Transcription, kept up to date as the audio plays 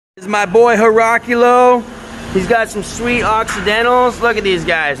This is my boy Heraculo. He's got some sweet Occidentals. Look at these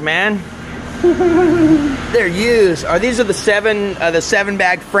guys, man. They're used. These are the seven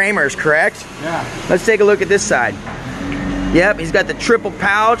bag framers, correct? Yeah. Let's take a look at this side. Yep, he's got the triple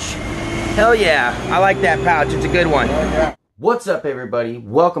pouch. Hell yeah, I like that pouch. It's a good one. Yeah. What's up, everybody?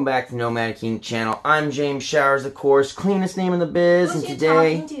 Welcome back to Nomadic King channel. I'm James Showers, of course, cleanest name in the biz, and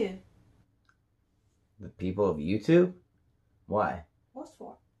today talking to? The people of YouTube. Why? What's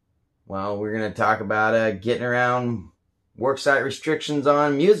for? Well, we're gonna talk about getting around worksite restrictions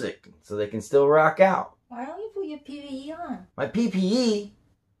on music so they can still rock out. Why don't you put your PPE on? My PPE?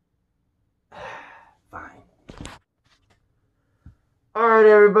 Fine. Alright,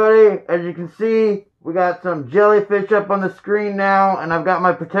 everybody, as you can see, we got some jellyfish up on the screen now, and I've got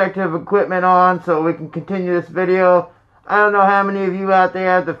my protective equipment on so we can continue this video. I don't know how many of you out there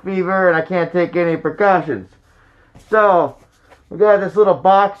have the fever, and I can't take any precautions. So, we got this little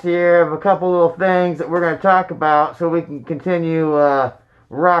box here of a couple little things that we're going to talk about so we can continue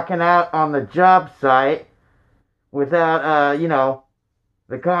rocking out on the job site without, you know,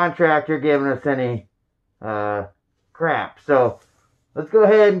 the contractor giving us any crap. So, let's go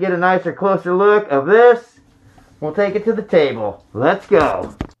ahead and get a nicer, closer look of this. We'll take it to the table. Let's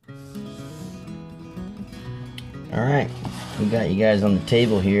go. Alright, we got you guys on the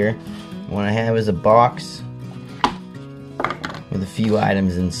table here. What I have is a box with a few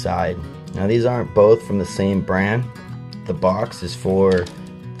items inside. Now these aren't both from the same brand. The box is for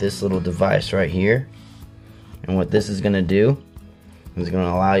this little device right here. And what this is going to do is going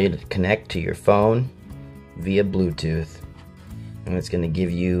to allow you to connect to your phone via Bluetooth. And it's going to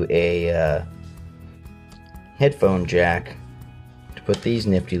give you a headphone jack to put these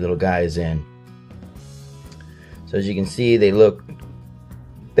nifty little guys in. So as you can see, they look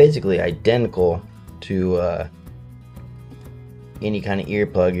basically identical to any kind of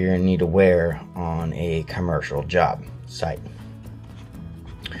earplug you're going to need to wear on a commercial job site.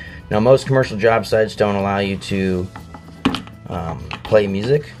 Now most commercial job sites don't allow you to play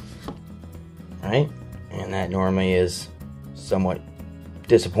music, right? And that normally is somewhat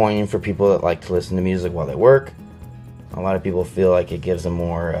disappointing for people that like to listen to music while they work. A lot of people feel like it gives them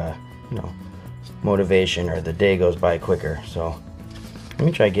more you know, motivation, or the day goes by quicker. So let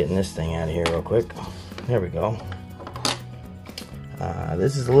me try getting this thing out of here real quick. There we go.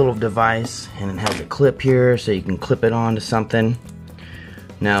 This is a little device, and it has a clip here so you can clip it onto something.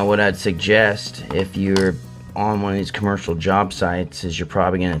 Now what I'd suggest if you're on one of these commercial job sites is you're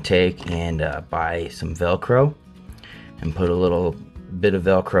probably going to take and buy some Velcro and put a little bit of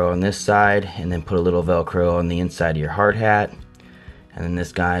Velcro on this side, and then put a little Velcro on the inside of your hard hat, and then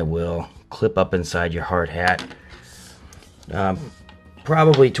this guy will clip up inside your hard hat,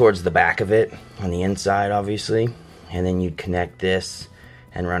 probably towards the back of it on the inside, obviously. And then you'd connect this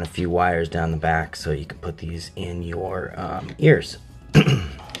and run a few wires down the back so you can put these in your ears.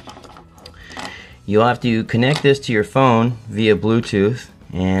 You'll have to connect this to your phone via Bluetooth,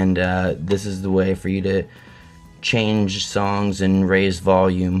 and this is the way for you to change songs and raise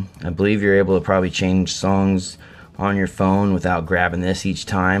volume. I believe you're able to probably change songs on your phone without grabbing this each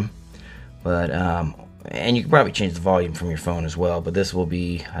time, but and you can probably change the volume from your phone as well, but this will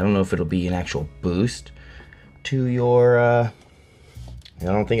be, I don't know if it'll be an actual boost to your I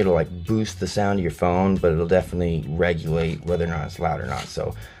don't think it'll like boost the sound of your phone, but it'll definitely regulate whether or not it's loud or not.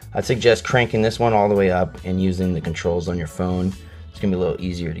 So I'd suggest cranking this one all the way up and using the controls on your phone. It's gonna be a little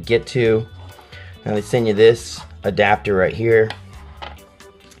easier to get to. Now they send you this adapter right here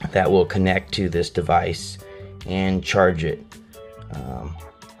that will connect to this device and charge it.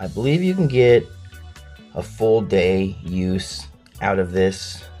 I believe you can get a full day use out of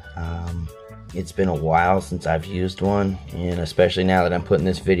this. It's been a while since I've used one, and especially now that I'm putting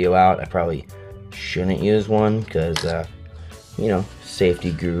this video out, I probably shouldn't use one because, you know,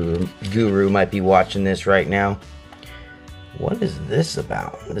 safety guru might be watching this right now. What is this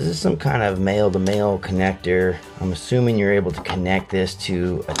about? This is some kind of male-to-male connector. I'm assuming you're able to connect this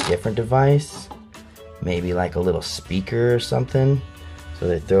to a different device, maybe like a little speaker or something. So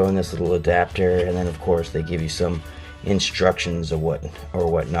they throw in this little adapter, and then of course they give you some instructions of what or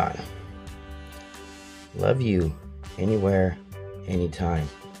whatnot. Love you anywhere, anytime.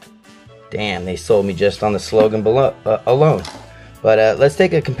 Damn, they sold me just on the slogan below, alone. But let's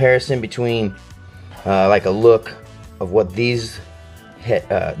take a comparison between like a look of what these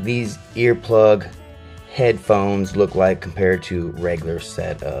earplug headphones look like compared to regular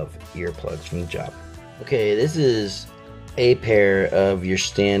set of earplugs from the job. Okay, this is a pair of your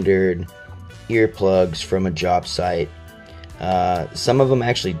standard earplugs from a job site. Some of them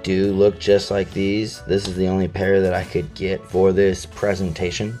actually do look just like these. This is the only pair that I could get for this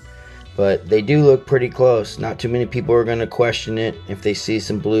presentation. but they do look pretty close. Not too many people are going to question it if they see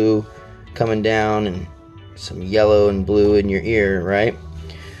some blue coming down and some yellow and blue in your ear, right?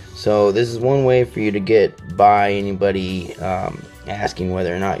 So this is one way for you to get by anybody asking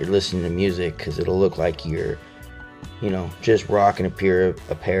whether or not you're listening to music, because it'll look like you're, you know, just rocking a pair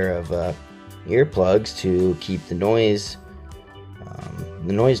of earplugs to keep the noise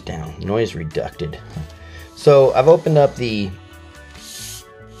down, noise reducted. So I've opened up the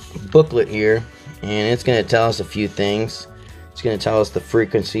booklet here, and it's going to tell us a few things. It's going to tell us the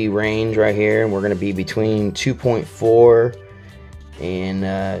frequency range right here, and we're going to be between 2.4 and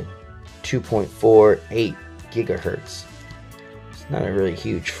 2.48 gigahertz. It's not a really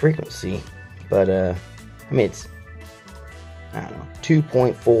huge frequency, but I mean, it's, I don't know,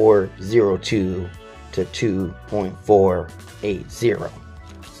 2.402 to 2.480.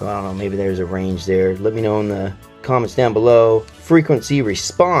 So I don't know, maybe there's a range there. Let me know in the comments down below. Frequency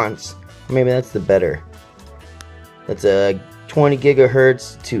response, maybe that's the better. That's a 20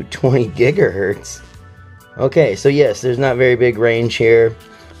 gigahertz to 20 gigahertz. Okay, so yes, there's not very big range here.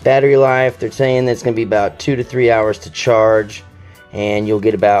 Battery life, they're saying that's going to be about 2 to 3 hours to charge, and you'll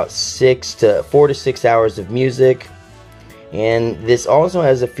get about 4 to 6 hours of music. And this also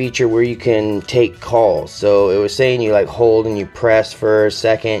has a feature where you can take calls. So it was saying you like hold and you press for a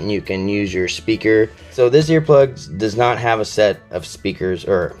second and you can use your speaker. So this earplug does not have a set of speakers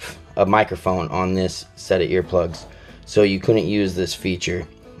or a microphone on this set of earplugs, so you couldn't use this feature.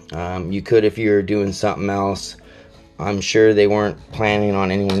 You could if you're doing something else. I'm sure they weren't planning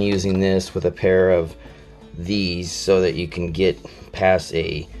on anyone using this with a pair of these, so that you can get past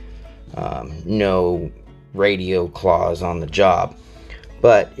a no radio clause on the job.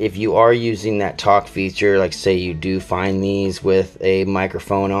 But if you are using that talk feature, like say you do find these with a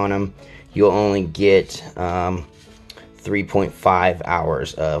microphone on them, you'll only get 3.5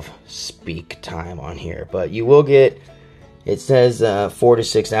 hours of speak time on here. But you will get, it says 4 to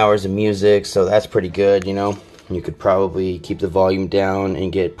 6 hours of music, so that's pretty good, you know. You could probably keep the volume down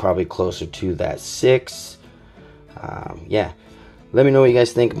and get probably closer to that 6. Yeah. Let me know what you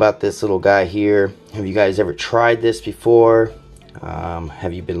guys think about this little guy here. Have you guys ever tried this before?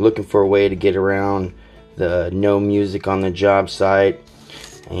 Have you been looking for a way to get around the no music on the job site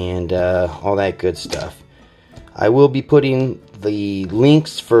and all that good stuff? I will be putting the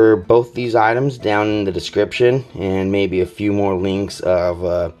links for both these items down in the description, and maybe a few more links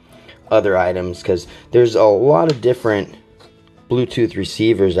of other items, because there's a lot of different Bluetooth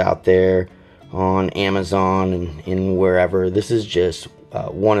receivers out there on Amazon and wherever. This is just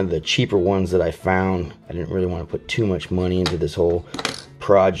one of the cheaper ones that I found. I didn't really want to put too much money into this whole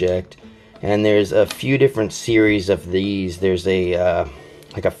project. And there's a few different series of these. There's a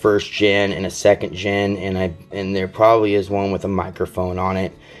like a first gen and a second gen, and there probably is one with a microphone on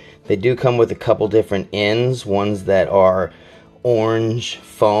it. They do come with a couple different ends, ones that are orange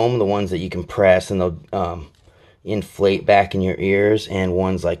foam, the ones that you can press and they'll inflate back in your ears, and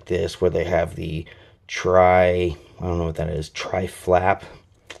ones like this where they have the I don't know what that is, tri-flap.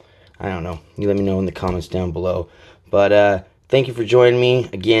 I don't know. You let me know in the comments down below. But thank you for joining me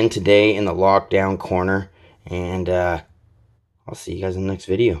again today in the lockdown corner, and I'll see you guys in the next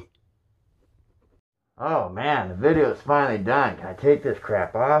video. Oh man, the video is finally done. Can I take this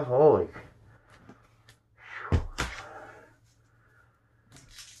crap off? Holy.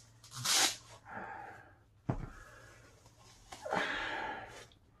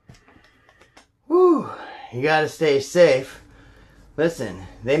 Whew, you gotta stay safe. Listen,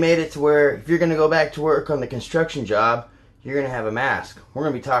 they made it to where if you're gonna go back to work on the construction job, you're gonna have a mask. We're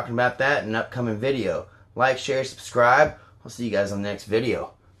gonna be talking about that in an upcoming video. Like, share, subscribe. I'll see you guys on the next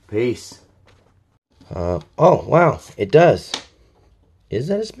video. Peace. Oh, wow, it does. Is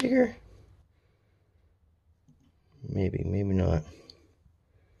that a speaker? Maybe, maybe not.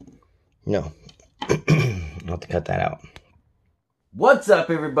 No. I'll have to cut that out. What's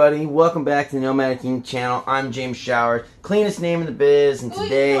up, everybody? Welcome back to the Nomadic King channel. I'm James Showers, cleanest name in the biz, and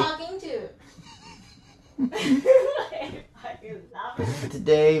today... Who are you talking to?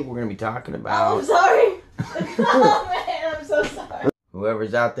 Today, we're going to be talking about... Oh, I'm sorry. Oh, man, I'm so sorry.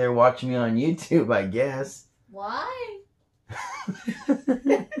 Whoever's out there watching me on YouTube, I guess. Why?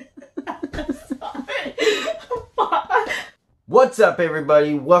 What's up,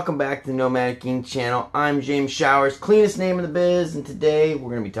 everybody? Welcome back to the Nomadic King channel. I'm James Showers, cleanest name in the biz, and today we're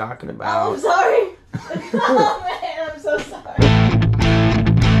going to be talking about... Oh, I'm sorry. Oh, man.